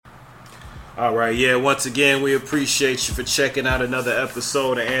All right, yeah, once again, we appreciate you for checking out another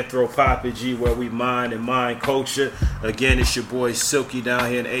episode of Anthropophagy, where we mind and mind culture. Again, it's your boy Silky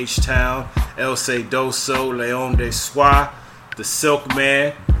down here in H-Town, El Doso, Leon de Soie, the Silk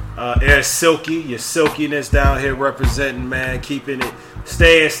Man, Air Silky, your silkiness down here representing, man, keeping it,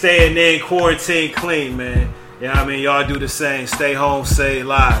 staying in quarantine clean, man. Yeah, I mean, y'all do the same. Stay home, save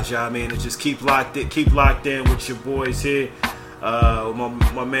lives. Y'all, I mean, and just keep locked in with your boys here.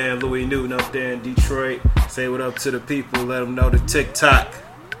 My man Louis Newton up there in Detroit. Say what up to the people. Let them know the TikTok.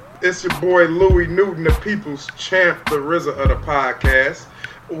 It's your boy Louis Newton, the people's champ, the RZA of the podcast.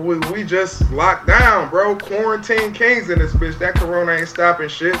 We just locked down, bro. Quarantine kings in this bitch. That corona ain't stopping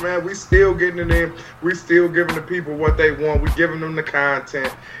shit, man. We still getting it in. We still giving the people what they want. We giving them the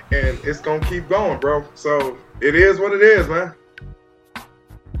content. And it's gonna keep going, bro. So it is what it is, man.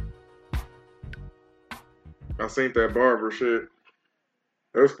 I seen that barber shit.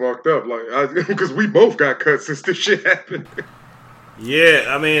 That's fucked up. Like, because we both got cut since this shit happened. Yeah,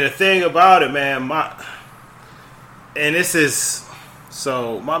 I mean, the thing about it, man, my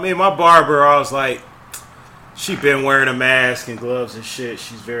barber, I was like, she been wearing a mask and gloves and shit.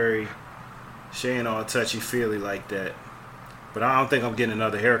 She ain't all touchy-feely like that. But I don't think I'm getting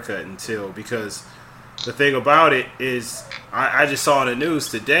another haircut because the thing about it is, I just saw in the news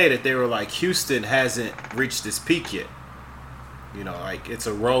today that they were like, Houston hasn't reached its peak yet. You know, like, it's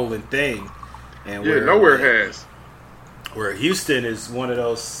a rolling thing. And yeah, nowhere has. Where Houston is one of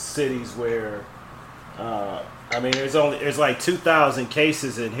those cities where, I mean, there's like 2,000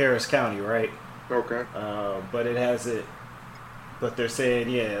 cases in Harris County, right? Okay. But it hasn't. But they're saying,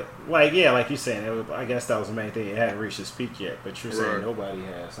 like you're saying, I guess that was the main thing. It hadn't reached its peak yet, but you're saying nobody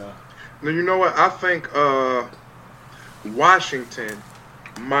has, huh? Now, you know what? I think Washington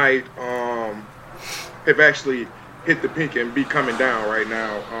might have actually hit the peak and be coming down right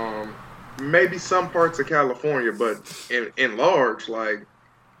now. Maybe some parts of California, but in large, like,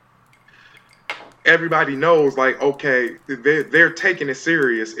 everybody knows, like, okay, they're taking it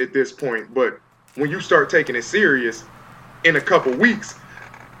serious at this point. But when you start taking it serious, in a couple weeks,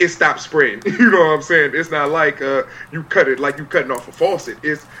 it stops spreading. You know what I'm saying? It's not like you cut it like you cutting off a faucet.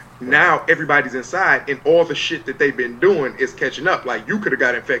 It's now everybody's inside, and all the shit that they've been doing is catching up. Like, you could have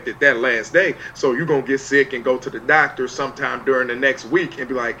got infected that last day, so you're going to get sick and go to the doctor sometime during the next week and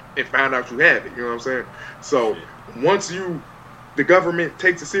be like, and find out you have it. You know what I'm saying? So once the government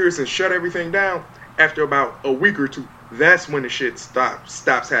takes it serious and shut everything down, after about a week or two, that's when the shit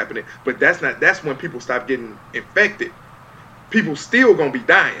stops happening. But that's when people stop getting infected. People still gonna be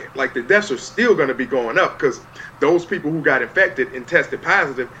dying. Like, the deaths are still gonna be going up because those people who got infected and tested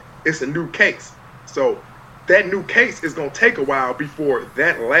positive, it's a new case. So that new case is gonna take a while before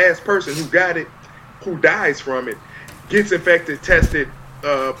that last person who got it, who dies from it, gets infected, tested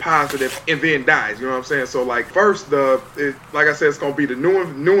positive, and then dies. You know what I'm saying? So, like, first, like I said, it's gonna be the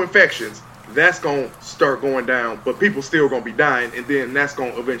new infections. That's gonna start going down, but people still gonna be dying, and then that's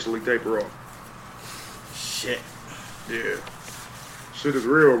gonna eventually taper off. Shit. Yeah. Shit is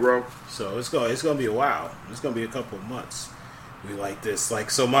real, bro. So it's gonna be a while. It's gonna be a couple of months. We like this. Like,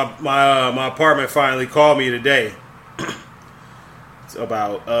 so my apartment finally called me today. It's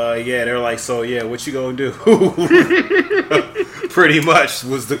about they're like, so yeah, what you gonna do? Pretty much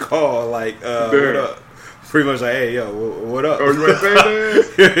was the call. Like, what up? Pretty much like, hey, yo, what up? Oh, you want to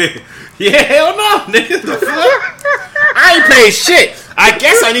say that? Yeah, hell no, nigga. The fuck? I ain't paid shit. I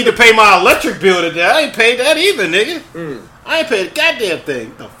guess I need to pay my electric bill today. I ain't paid that either, nigga. I ain't paid a goddamn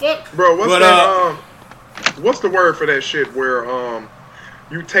thing. The fuck? Bro, what's the word for that shit where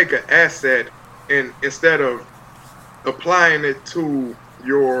you take an asset and instead of applying it to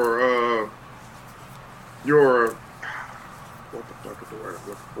your what the fuck is the word I'm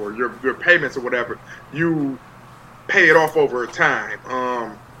looking for? Your payments or whatever, you pay it off over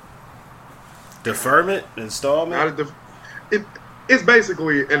time. Deferment? Installment? It's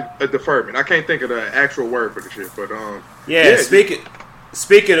basically a deferment. I can't think of the actual word for the shit, but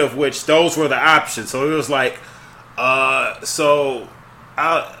Speaking of which, those were the options. So it was like, so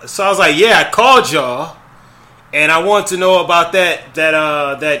I was like, yeah, I called y'all, and I want to know about that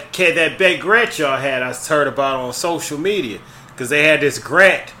big grant y'all had. I heard about on social media because they had this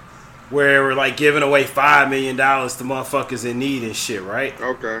grant where they were like giving away $5 million to motherfuckers in need and shit, right?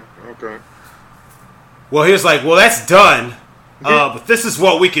 Okay. Well, he was like, well, that's done. But this is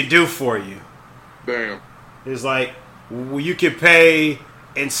what we can do for you. Damn. It's like, you can pay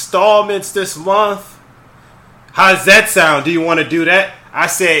installments this month. How does that sound? Do you want to do that? I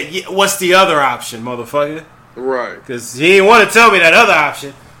said, yeah, what's the other option, motherfucker? Right. Because he didn't want to tell me that other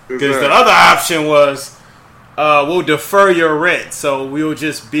option. Because the other option was, we'll defer your rent, so we'll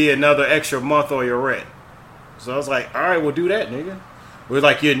just be another extra month on your rent. So I was like, all right, we'll do that, nigga. We're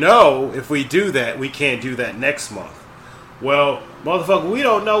like, if we do that, we can't do that next month. Well, motherfucker, we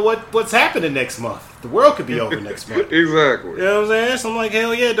don't know what's happening next month. The world could be over next month. Exactly. You know what I'm saying? So I'm like,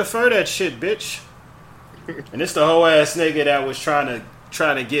 hell yeah, defer that shit, bitch. And it's the whole ass nigga that was trying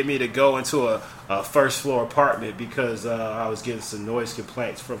to get me to go into a first floor apartment because I was getting some noise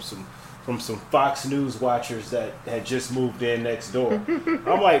complaints from some Fox News watchers that had just moved in next door.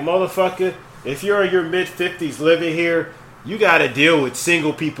 I'm like, motherfucker, if you're in your mid 50s living here, you got to deal with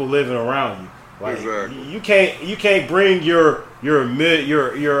single people living around you. Like, exactly. You can't bring your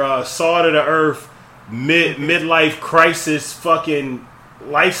salt of the earth midlife crisis fucking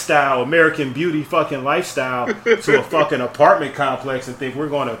lifestyle, American Beauty fucking lifestyle to a fucking apartment complex and think we're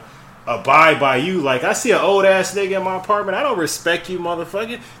going to abide by you. Like, I see an old ass nigga in my apartment, I don't respect you,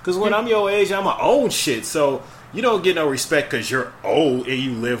 motherfucker, because when I'm your age, I'm my own shit. So you don't get no respect because you're old and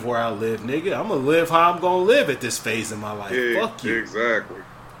you live where I live, nigga. I'm gonna live how I'm gonna live at this phase in my life. Fuck you. Exactly.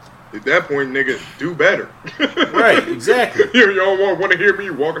 At that point, nigga, do better. Right, exactly. You don't want to hear me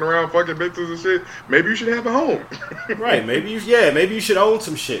walking around fucking bitches and shit. Maybe you should have a home. Right, maybe you should own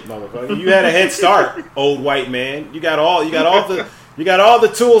some shit, motherfucker. You had a head start, old white man. You got all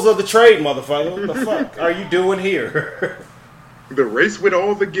the tools of the trade, motherfucker. What the fuck are you doing here? The race with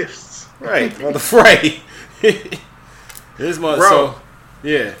all the gifts. Right, motherfucker. This mother. Bro, so,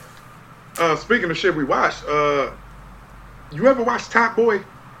 yeah. Speaking of shit we watched, you ever watch Top Boy?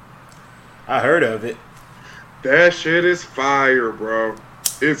 I heard of it. That shit is fire, bro.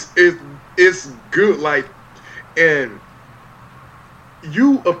 It's good, like, and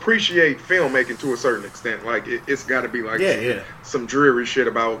you appreciate filmmaking to a certain extent. Like, it's got to be like some dreary shit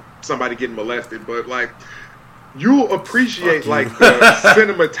about somebody getting molested, but like, you appreciate like the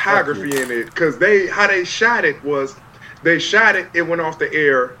cinematography in it, because how they shot it was they shot it, it went off the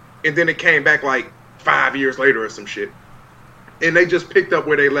air, and then it came back like 5 years later or some shit. And they just picked up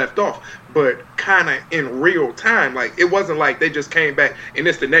where they left off, but kind of in real time. Like, it wasn't like they just came back and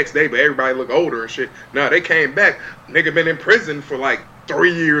it's the next day, but everybody look older and shit. No, they came back. Nigga been in prison for like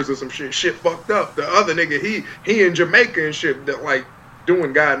 3 years or some shit. Shit fucked up. The other nigga, he in Jamaica and shit, that like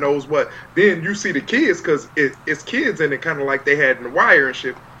doing God knows what. Then you see the kids, because it's kids in it, kind of like they had in The Wire and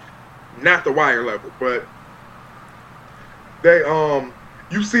shit. Not The Wire level, but they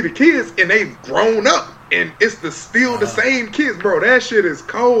you see the kids and they've grown up. And it's still the same kids, bro. That shit is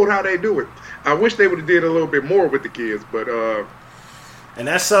cold how they do it. I wish they would have did a little bit more with the kids, but and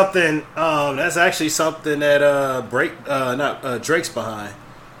that's something. That's actually something that Drake's behind.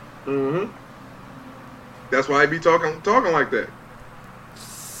 Mm-hmm. That's why I be talking like that.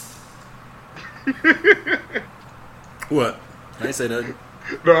 What? I ain't say nothing.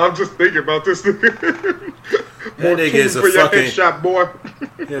 No, I'm just thinking about this. More that nigga is a fucking headshot, boy.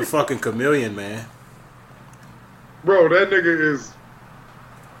 He a fucking chameleon, man. Bro, that nigga is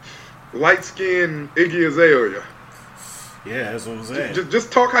light-skinned Iggy Azalea. Yeah, that's what I'm saying.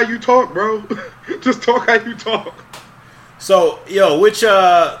 Just talk how you talk, bro. Just talk how you talk. So, yo, which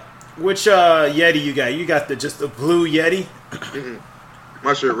Yeti you got? You got just the blue Yeti? Mm-hmm.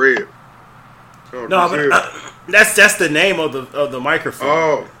 My shit red. Oh, no, but that's the name of the microphone.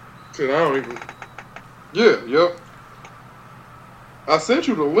 Oh, shit, I don't even. Yeah, yep. I sent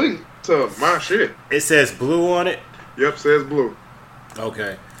you the link to my shit. It says blue on it? Yep, says blue.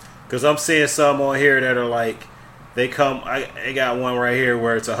 Okay. Because I'm seeing some on here that are like, I got one right here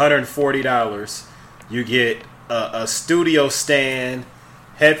where it's $140. You get a studio stand,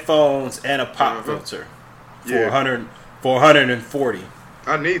 headphones, and a pop filter for $140.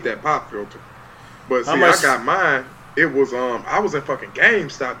 I need that pop filter. But see, I got mine. It was I was in fucking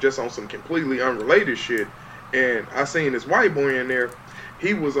GameStop just on some completely unrelated shit, and I seen this white boy in there.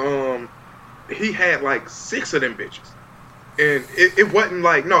 He was he had like 6 of them bitches, and it wasn't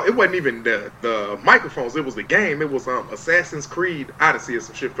like, no, it wasn't even the microphones. It was the game. It was Assassin's Creed Odyssey or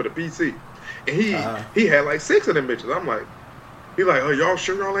some shit for the PC, and he had like 6 of them bitches. I'm like, he like, oh, y'all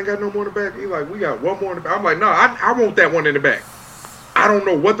sure y'all ain't got no more in the back? He like, we got one more in the back. I'm like, no, I want that one in the back. I don't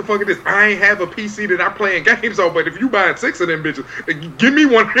know what the fuck it is. I ain't have a PC that I'm playing games on, but if you buying 6 of them bitches, give me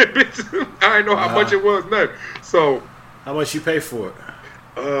one of them bitches. I ain't know how much it was, nothing. So, how much you pay for it?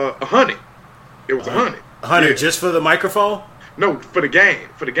 100. It was 100. 100 just for the microphone? No, for the game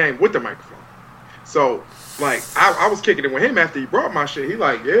with the microphone. So, like, I was kicking it with him after he brought my shit. He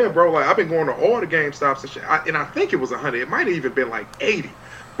like, yeah, bro, like, I've been going to all the GameStops and shit. And I think it was 100. It might have even been like 80.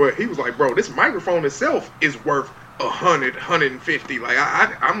 But he was like, bro, this microphone itself is worth 100, 150. Like,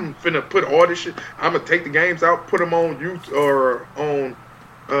 I'm finna put all this shit. I'm gonna take the games out, put them on YouTube or on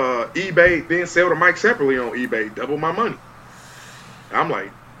eBay, then sell the mic separately on eBay, double my money. I'm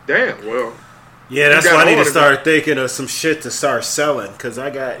like, damn, well. Yeah, that's why I need to start thinking of some shit to start selling. Because I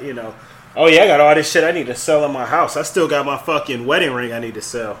got, you know, oh yeah, I got all this shit I need to sell in my house. I still got my fucking wedding ring I need to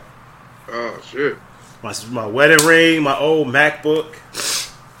sell. Oh, shit. My wedding ring, my old MacBook.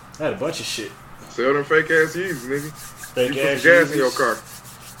 I had a bunch of shit. Sell them fake ass Yeezys, nigga. Fake you ass put gas Yeezys. in your car.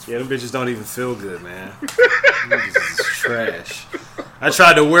 Yeah, them bitches don't even feel good, man. Niggas is trash. I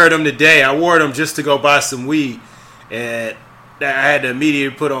tried to wear them today. I wore them just to go buy some weed. And I had to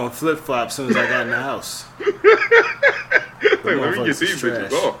immediately put on flip-flops as soon as I got in the house. Like, let me get these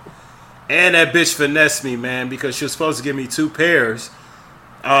bitches off. And that bitch finessed me, man, because she was supposed to give me 2 pairs.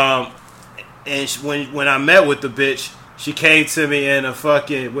 And when I met with the bitch, she came to me in a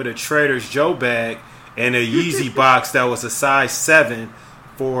fucking with a Trader Joe bag and a Yeezy box that was a size 7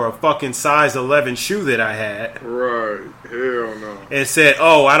 for a fucking size 11 shoe that I had. Right. Hell no. And said,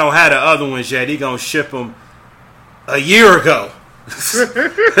 "Oh, I don't have the other ones yet. He gonna ship them a year ago."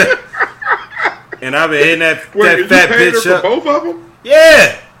 And I've been hitting that fat bitch her up. for both of them?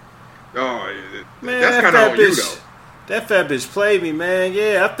 Yeah. Oh, Man, that's kind of on you, though. That fat bitch played me, man.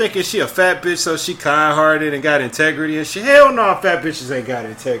 Yeah, I'm thinking she a fat bitch, so she kind-hearted and got integrity and shit. Hell no, fat bitches ain't got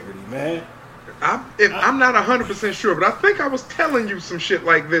integrity, man. I'm not 100% sure, but I think I was telling you some shit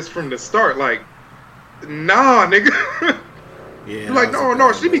like this from the start. Like, nah, nigga. Yeah, you're like,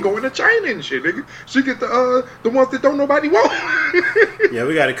 no, she be going to China and shit, nigga. She get the ones that don't nobody want. Yeah,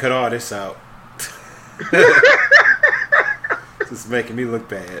 we got to cut all this out. This is making me look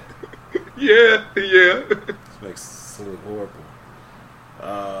bad. Yeah. This makes it look horrible.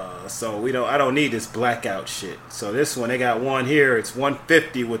 So I don't need this blackout shit. So this one, they got one here. It's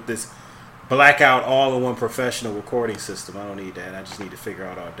 150 with this blackout all-in-one professional recording system. I don't need that. I just need to figure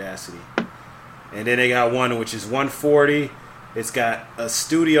out Audacity. And then they got one which is 140. It's got a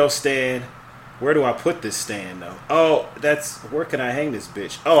studio stand. Where do I put this stand though? Oh, where can I hang this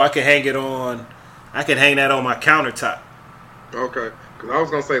bitch? Oh, I can hang that on my countertop. Okay, because I was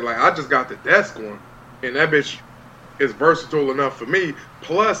gonna say, like, I just got the desk one, and that bitch is versatile enough for me.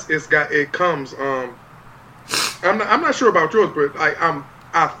 Plus, it comes. I'm not sure about yours, but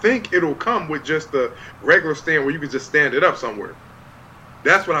I think it'll come with just the regular stand where you can just stand it up somewhere.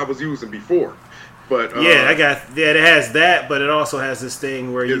 That's what I was using before. But it has that, but it also has this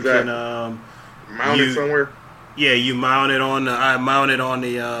thing where you can mount it somewhere. Yeah, you mount it on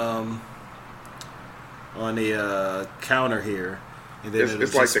the counter here, and then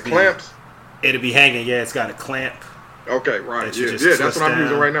it's like the clamps. It'll be hanging. Yeah, it's got a clamp. Okay, right. Yeah, that's what I'm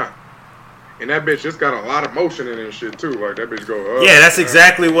using right now. And that bitch just got a lot of motion in it and shit too. Like that bitch go up. Yeah, that's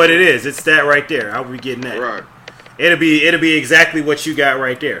exactly what it is. It's that right there. I'll be getting that. Right. It'll be exactly what you got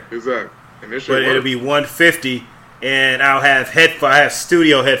right there. Exactly. And this shit but it'll be 150, and I have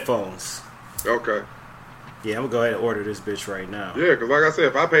studio headphones. Okay. Yeah, I'm gonna go ahead and order this bitch right now. Yeah, because like I said,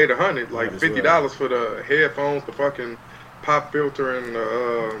 if I paid $100, like $50 for the headphones, the fucking pop filter, and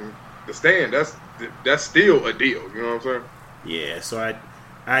the stand, that's still a deal. You know what I'm saying? Yeah. So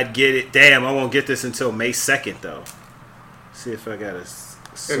I'd get it. Damn, I won't get this until May 2nd though. See if I got a.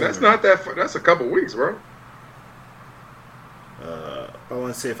 And that's not that. That's a couple weeks, bro. I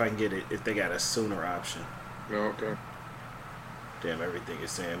want to see if I can get it if they got a sooner option. Oh, okay. Damn, everything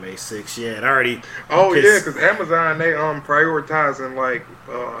is saying May 6th. Yeah, it already. Oh yeah, because Amazon they prioritizing like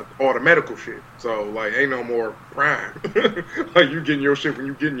all the medical shit. So like ain't no more Prime. Like you getting your shit when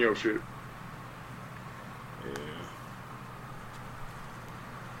you getting your shit.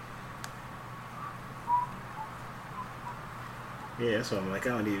 Yeah, that's what I'm like. I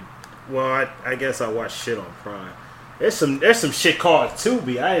don't need. Well, I guess I watch shit on Prime. There's some shit called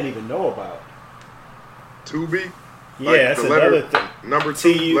Tubi I didn't even know about. Tubi? Yeah, like that's another thing. Number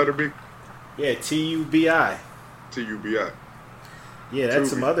 2, letter B? Yeah, TUBI. TUBI. Yeah,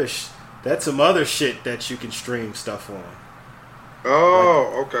 that's Tubi. That's some other shit that you can stream stuff on.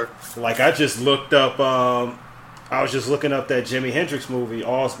 Oh, okay. Like I just looked up. I was just looking up that Jimi Hendrix movie,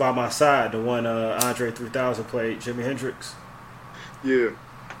 All's by My Side, the one Andre 3000 played Jimi Hendrix. Yeah.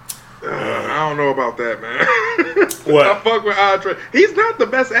 I don't know about that, man. What? I fuck with Andre. He's not the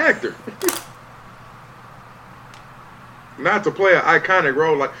best actor. Not to play an iconic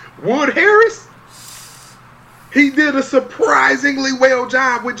role like Wood Harris. He did a surprisingly well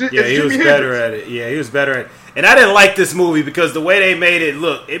job with Jimi Hendrix. Yeah, he was better at it. Yeah, he was better at it. And I didn't like this movie because the way they made it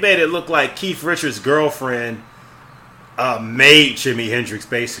look like Keith Richards' girlfriend made Jimi Hendrix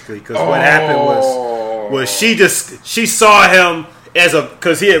basically. Because what happened was she saw him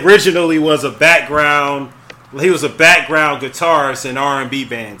because he originally was a background guitarist in R&B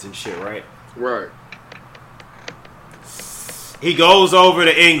bands and shit, right? Right. he goes over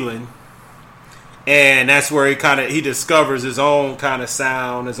to England, and that's where he discovers his own kind of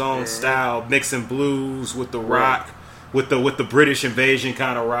sound, his own style, mixing blues with the rock, with the British invasion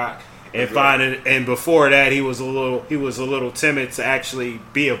kind of rock, and and before that he was a little timid to actually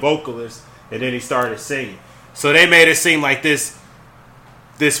be a vocalist, and then he started singing. So they made it seem like this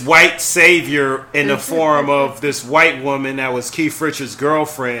white savior in the form of this white woman that was Keith Richards'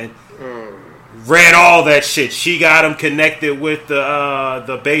 girlfriend. Read all that shit. She got him connected with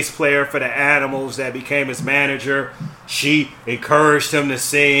the bass player for the Animals that became his manager. She encouraged him to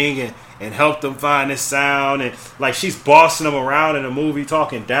sing and helped him find his sound. And like she's bossing him around in the movie,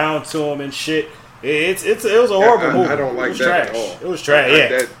 talking down to him and shit. It was a horrible movie. I don't like that at all. It was trash.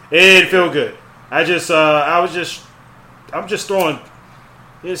 Yeah, it didn't feel good. I'm just throwing.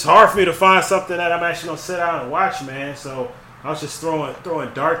 It's hard for me to find something that I'm actually gonna sit down and watch, man. So I was just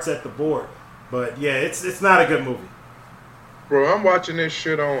throwing darts at the board. But yeah, it's not a good movie. Bro, I'm watching this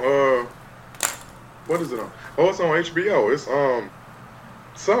shit on what is it on? Oh, it's on HBO. It's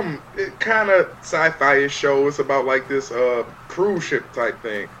some kind of sci-fi-ish show. It's about like this cruise ship type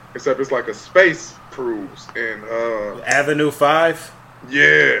thing. Except it's like a space cruise and Avenue 5?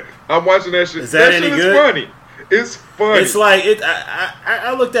 Yeah. I'm watching that shit. Is that any shit good? Is funny. It's funny. It's like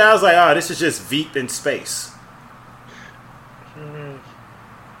I looked at it, I was like, oh, this is just Veep in space.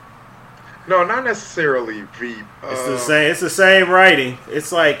 No, not necessarily Veep. It's the same. It's the same writing.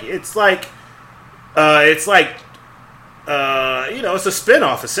 It's like it's a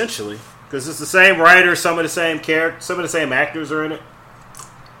spinoff essentially because it's the same writer, some of the same characters, some of the same actors are in it.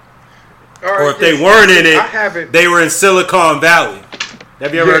 Right, or if they weren't in it, they were in Silicon Valley.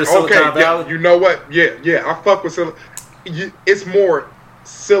 Have you ever heard of Silicon Valley? Yeah, you know what? Yeah, I fuck with Silicon. It's more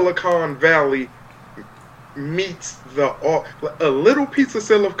Silicon Valley meets a little piece of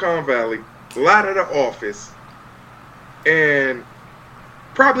Silicon Valley. A lot of The Office, and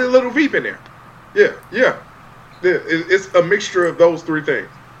probably a little Veep in there. Yeah. It's a mixture of those three things.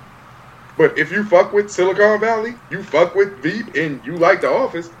 But if you fuck with Silicon Valley, you fuck with Veep, and you like The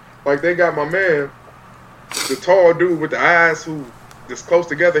Office, like they got my man, the tall dude with the eyes who this close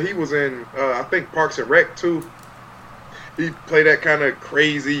together. He was in, I think, Parks and Rec too. He played that kind of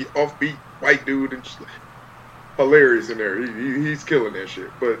crazy, offbeat white dude, and hilarious in there. He's killing that shit.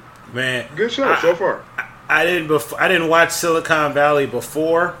 But man, good show so far. I didn't watch Silicon Valley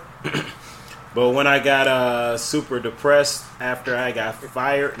before, but when I got super depressed after I got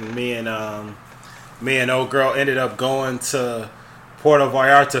fired, and me and old girl ended up going to Puerto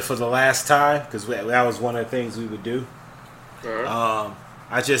Vallarta for the last time because that was one of the things we would do. Uh-huh.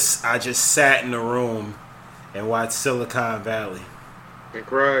 I just sat in the room and watched Silicon Valley and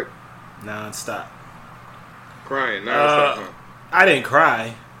cried nonstop. Crying nonstop. Huh? I didn't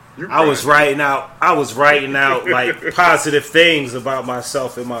cry. I was writing out like positive things about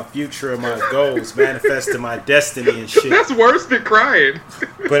myself and my future and my goals, manifesting my destiny and shit. That's worse than crying.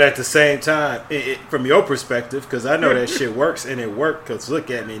 But at the same time, from your perspective, because I know that shit works, and it worked, because look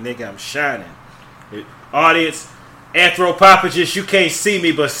at me, nigga, I'm shining. Audience, anthropologist, you can't see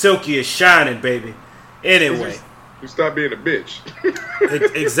me, but Silky is shining, baby. Anyway. You stop being a bitch.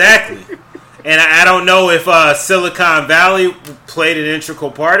 Exactly. And I don't know if Silicon Valley played an integral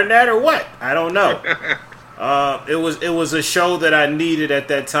part in that or what. I don't know. It was a show that I needed at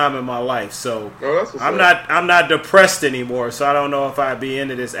that time in my life. So I'm not depressed anymore. So I don't know if I'd be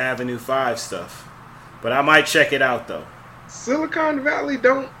into this Avenue 5 stuff. But I might check it out though. Silicon Valley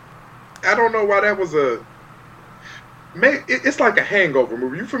I don't know why that was it's like a Hangover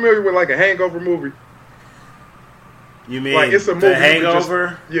movie. You familiar with like a Hangover movie? You mean like it's a movie The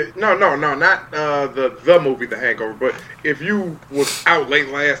Hangover? No, not the movie The Hangover. But if you was out late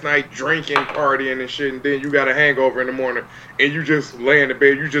last night drinking, partying and shit, and then you got a hangover in the morning, and you just lay in the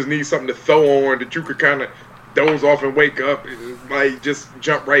bed, you just need something to throw on that you could kind of doze off and wake up, and like just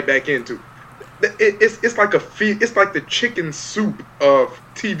jump right back into. It's like it's like the chicken soup of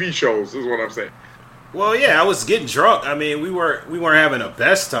TV shows, is what I'm saying. Well, yeah, I was getting drunk. I mean, we weren't having the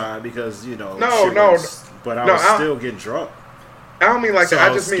best time because but I was still getting drunk. I don't mean like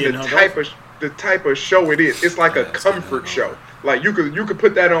that. I just mean the type of show it is. It's like a comfort show. Like you could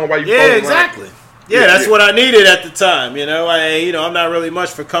put that on while you. Yeah, exactly. Yeah, that's what I needed at the time. I'm not really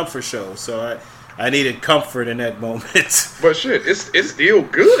much for comfort shows, so I needed comfort in that moment. But shit, it's still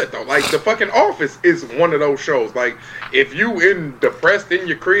good though. Like The fucking Office is one of those shows. Like if you depressed in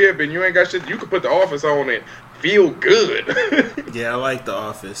your crib and you ain't got shit, you can put The Office on and feel good. Yeah, I like The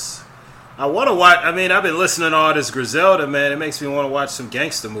Office. I want to watch. I mean, I've been listening to all this Griselda, man. It makes me want to watch some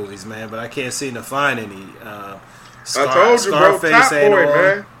gangster movies, man. But I can't seem to find any. I told you, bro. Top Boy,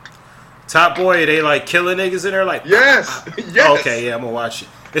 man. Top Boy, they like killing niggas in there, like Yes, yes. Okay, yeah, I'm gonna watch it.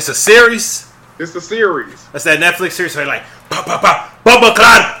 It's a series. It's the series. That's that Netflix series. So they like Bomba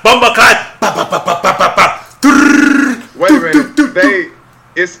Clan, Bomba Clan, Wait a minute.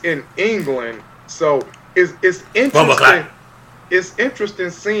 It's in England, so it's interesting. It's interesting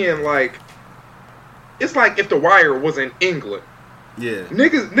seeing like it's like if The Wire was in England. Yeah.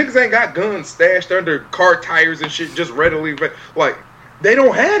 Niggas ain't got guns stashed under car tires and shit just readily. Like, they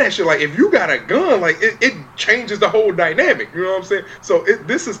don't have that shit. Like, if you got a gun, like, it changes the whole dynamic. You know what I'm saying? So,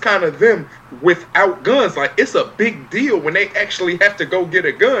 this is kind of them without guns. Like, it's a big deal when they actually have to go get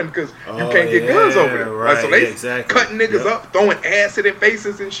a gun because you can't get guns over there. Right, like, so, they cutting niggas up, throwing acid in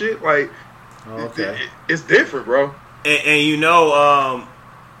faces and shit. Like, it's different, bro. And you know,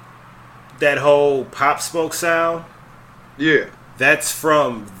 that whole Pop Smoke sound? Yeah. That's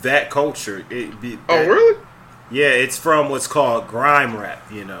from that culture. Really? Yeah, it's from what's called grime rap.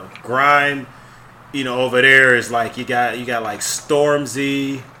 You know, grime. You know, over there is like you got like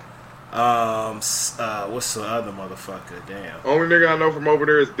Stormzy. What's the other motherfucker? Damn. Only nigga I know from over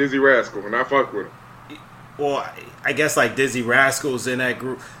there is Dizzy Rascal, and I fuck with him. Well, I guess like Dizzy Rascal's in that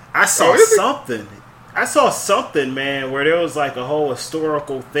group. I saw something. I saw something, man, where there was like a whole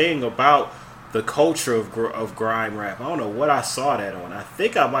historical thing about the culture of grime rap. I don't know what I saw that on. I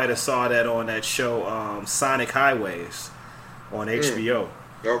think I might have saw that on that show Sonic Highways on HBO.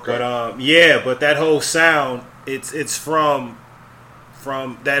 Okay. But but that whole sound, it's from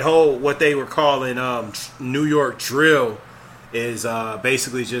that whole what they were calling New York drill is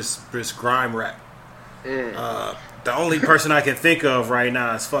basically just grime rap. The only person I can think of right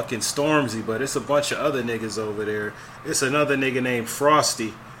now is fucking Stormzy, but it's a bunch of other niggas over there. It's another nigga named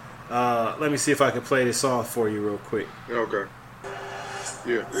Frosty. Let me see if I can play this song for you real quick. Okay.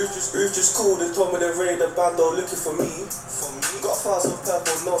 Yeah. Roof just called and told me they raided the bando looking for me. Got 1,000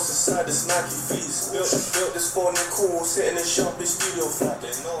 purple notes inside this Nike fleece. Built this phone in cool, sitting in Sharpie studio flat.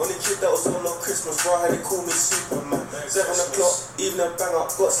 When the kid that was all on Christmas, bro, they call me Superman. 7 o'clock, evening bang up,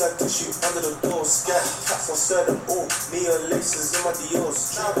 got like tissue under the door. Scat cats on certain all, neon laces in my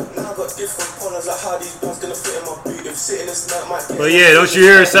Dios. Now I got different colors, like how these bands gonna fit in my boot. If sitting this night might get. But yeah, don't you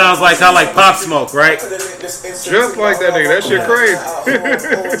hear it sounds like how like Pop Smoke, right? Just like that nigga, that shit crazy.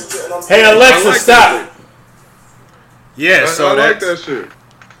 Hey Alexa, stop. Yeah, so I like that shit.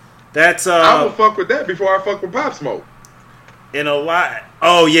 That's I will fuck with that before I fuck with Pop Smoke. In a lot.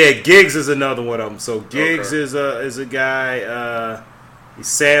 Oh yeah, Giggs is another one of them. So Giggs is a guy. He's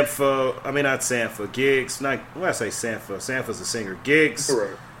Sampha. I mean not Sampha. Giggs. Not when I say Sampha. Sampha's a singer. Giggs.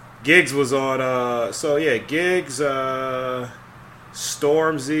 Correct. Giggs was on. So yeah, Giggs.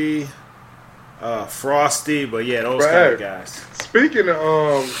 Stormzy. Frosty. But yeah, those kind of guys. Speaking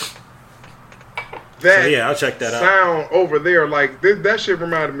of that, so yeah, I'll check that sound over there, like that shit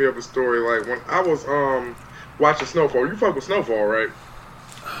reminded me of a story. Like when I was watching Snowfall. You fuck with Snowfall, right?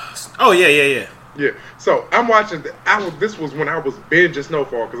 Oh yeah. Yeah. So I'm watching. This was when I was binging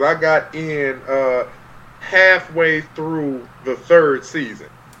Snowfall because I got in halfway through the 3rd season.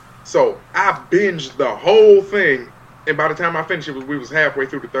 So I binged the whole thing, and by the time I finished it, we was halfway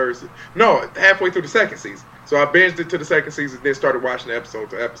through the 3rd season. No, halfway through the 2nd season. So I binged it to the 2nd season, then started watching the episode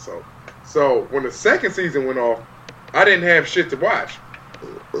to episode. So when the 2nd season went off, I didn't have shit to watch.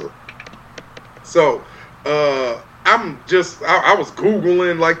 So I was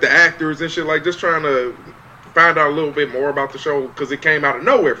Googling like the actors and shit, like just trying to find out a little bit more about the show because it came out of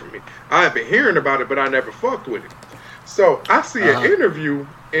nowhere for me. I had been hearing about it, but I never fucked with it. So I see an interview,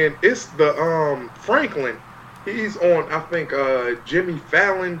 and it's the Franklin. He's on, I think, Jimmy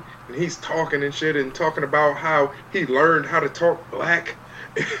Fallon, and he's talking and shit and talking about how he learned how to talk black.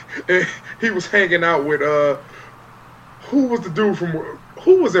 And he was hanging out with who was the dude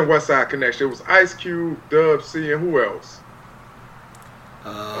who was in West Side Connection? It was Ice Cube, Dub C, and who else?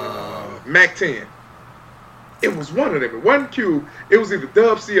 Mac 10. It was one of them. It wasn't Cube. It was either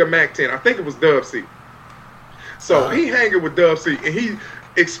Dub C or Mac 10. I think it was Dub C. So he hanging with Dub C, and he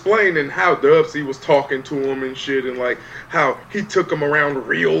explaining how Dub C was talking to him and shit, and like how he took him around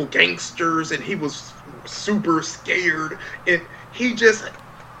real gangsters, and he was super scared, and he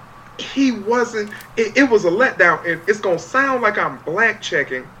wasn't. It was a letdown, and it's gonna sound like I'm black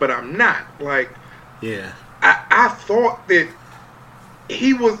checking, but I'm not. Like, yeah, I thought that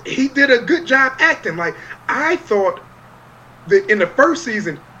he did a good job acting. Like, I thought that in the 1st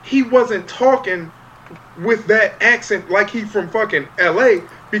season he wasn't talking with that accent like he from fucking LA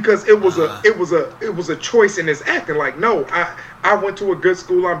because it was a choice in his acting. Like, no, I went to a good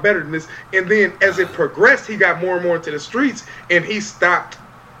school, I'm better than this. And then as it progressed, he got more and more into the streets, and he stopped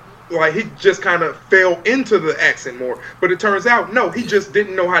like he just kind of fell into the accent more. But it turns out, no, he just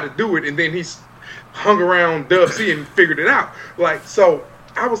didn't know how to do it, and then he's hung around Dub C and figured it out. Like, so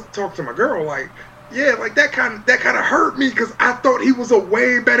I was talking to my girl, like, yeah, like that kind of hurt me because I thought he was a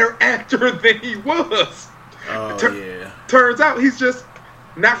way better actor than he was. Oh yeah. Turns out he's just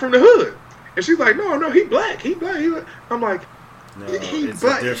not from the hood. And she's like, no, he black. I'm like, No, he it's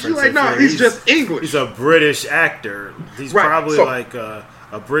black. a She's difference. like, no, he's just English. He's a British actor. He's Right, probably so- like a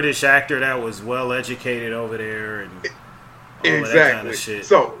British actor that was well educated over there and all Exactly. that kind of shit.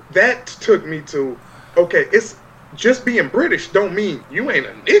 So that took me to, okay, it's just being British don't mean you ain't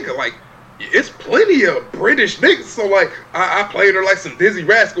a nigga. Like, it's plenty of British niggas. So like, I played her like some Dizzy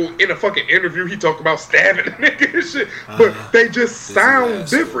Rascal in a fucking interview. He talked about stabbing a nigga and shit, but they just Dizzy sound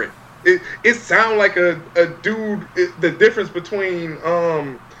Rascal. different. It sound like a dude. The difference between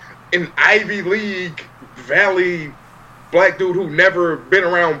an Ivy League Valley black dude who never been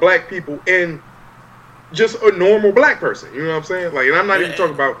around black people and just a normal black person. You know what I'm saying? Like, and I'm not even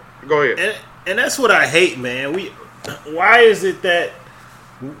talking about. Go ahead. And that's what I hate, man. Why is it that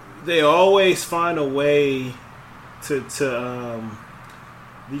they always find a way to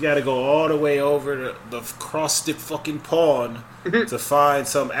you got to go all the way over the across the fucking pond to find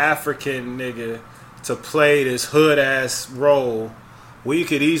some African nigga to play this hood ass role. We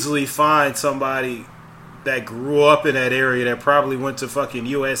could easily find somebody that grew up in that area that probably went to fucking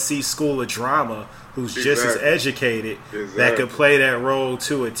USC School of Drama who's just as educated that could play that role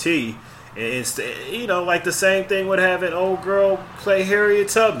to a T. And it's, you know, like the same thing with having old girl play Harriet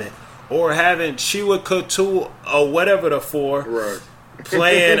Tubman or having Chiwetel Ejiofor or whatever the for Right.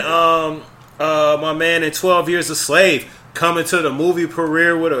 playing my man in 12 Years a Slave coming to the movie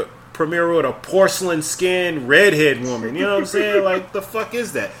premiere with a porcelain skinned redhead woman. You know what I'm saying? Like, the fuck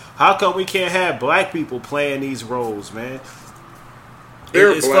is that? How come we can't have black people playing these roles, man?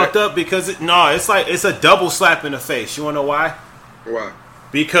 It's black. fucked up because it's a double slap in the face. You wanna know why? Why?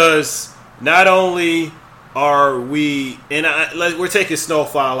 Because not only are we, and we're taking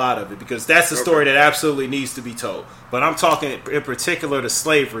Snowfall out of it because that's a story that absolutely needs to be told. But I'm talking in particular the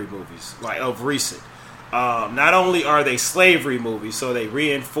slavery movies, like of recent. Not only are they slavery movies, so they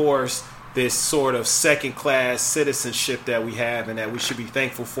reinforce this sort of second-class citizenship that we have and that we should be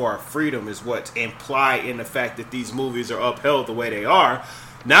thankful for our freedom is what's implied in the fact that these movies are upheld the way they are.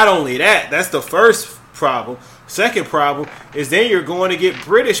 Not only that, that's the first problem. Second problem is then you're going to get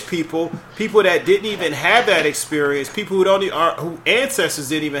British people that didn't even have that experience, people who ancestors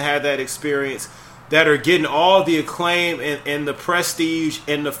didn't even have that experience, that are getting all the acclaim and the prestige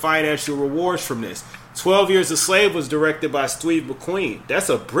and the financial rewards from this. 12 Years a Slave was directed by Steve McQueen. That's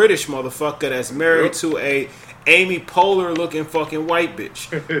a British motherfucker that's married to a Amy Poehler looking fucking white bitch.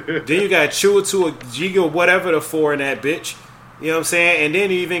 Then you got Chiwetel Ejiofor whatever the for in that bitch. You know what I'm saying? And then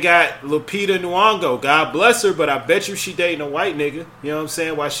you even got Lupita Nyong'o. God bless her, but I bet you she dating a white nigga. You know what I'm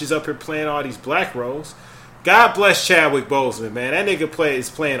saying? While she's up here playing all these black roles. God bless Chadwick Boseman, man. That nigga is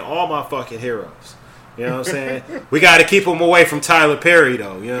playing all my fucking heroes. You know what I'm saying? We got to keep him away from Tyler Perry,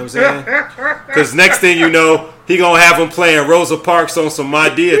 though. You know what I'm saying? Because next thing you know, he going to have him playing Rosa Parks on some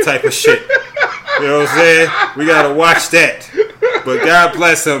Madea type of shit. You know what I'm saying? We got to watch that. But God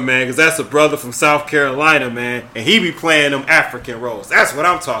bless him, man, because that's a brother from South Carolina, man. And he be playing them African roles. That's what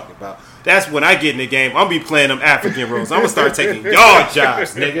I'm talking about. That's when I get in the game. I'm be playing them African roles. I'm going to start taking y'all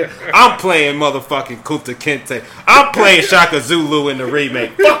jobs, nigga. I'm playing motherfucking Kunta Kinte. I'm playing Shaka Zulu in the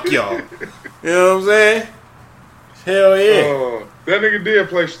remake. Fuck y'all. You know what I'm saying? Hell yeah. That nigga did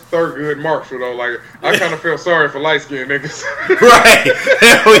play Thurgood Marshall though. Like, I kind of felt sorry for light skinned niggas. Right.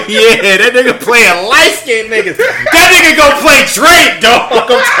 Hell yeah. That nigga playing light skinned niggas. That nigga gonna play Drake, dog.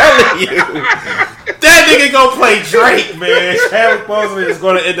 I'm telling you. That nigga gonna play Drake, man. Chadwick Boseman is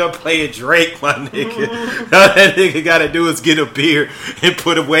gonna end up playing Drake, my nigga. All that nigga gotta do is get a beer and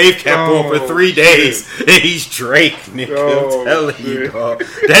put a wave cap on for 3 days, and he's Drake, nigga. I'm telling you, dog.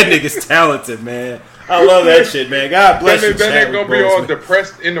 That nigga's talented, man. I love that shit, man. God bless you, That nigga Chadwick gonna be all Boseman.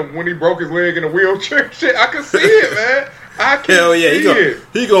 depressed when he broke his leg in a wheelchair. Shit, I can see it, man. I can Hell yeah, see it.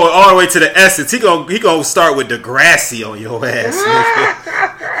 he going all the way to the essence. He gonna start with Degrassi on your ass,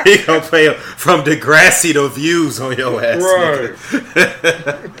 nigga. He gonna play from Degrassi to Views on your ass, Right.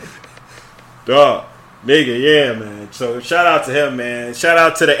 nigga. Dog, nigga, yeah, man. So shout out to him, man. Shout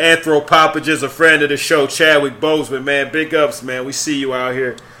out to the Anthropophagus, a friend of the show, Chadwick Boseman, man. Big ups, man. We see you out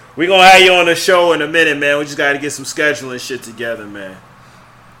here. We gonna have you on the show in a minute, man. We just gotta get some scheduling shit together, man.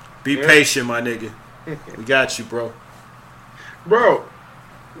 Be patient, my nigga. We got you, bro. Bro,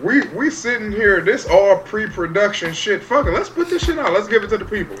 we sitting here, this all pre-production shit. Fuck it, let's put this shit out. Let's give it to the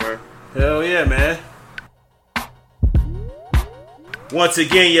people, man. Hell yeah, man. Once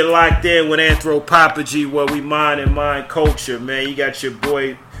again, you're locked in with Anthropophagy, where we mind and mind culture, man. You got your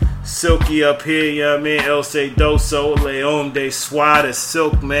boy Silky up here, you know what I mean? El Doso, Leon de Suada,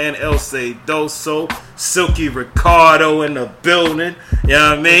 Silk Man, El Doso, Silky Ricardo in the building, you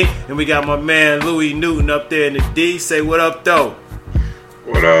know what I mean? And we got my man Louis Newton up there in the D. Say what up, though?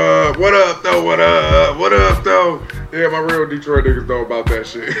 What up? What up, though? What up? What up, though? Yeah, my real Detroit niggas know about that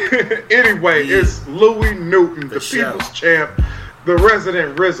shit. Anyway, it's Louis Newton, the people's champ, the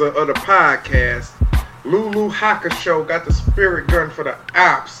resident RZA of the podcast. Lulu Haka Show got the spirit gun for the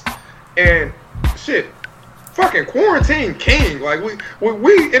ops. And shit, fucking quarantine king. Like we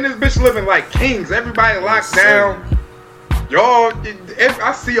in this bitch living like kings. Everybody locked down. Y'all,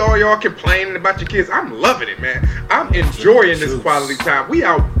 I see all y'all complaining about your kids. I'm loving it, man. I'm enjoying this quality time. We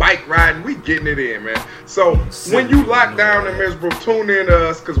out bike riding. We getting it in, man. So when you lock down and miserable, tune in to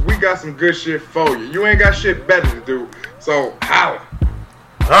us because we got some good shit for you. You ain't got shit better to do. So holla.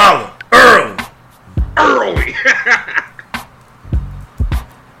 Holla.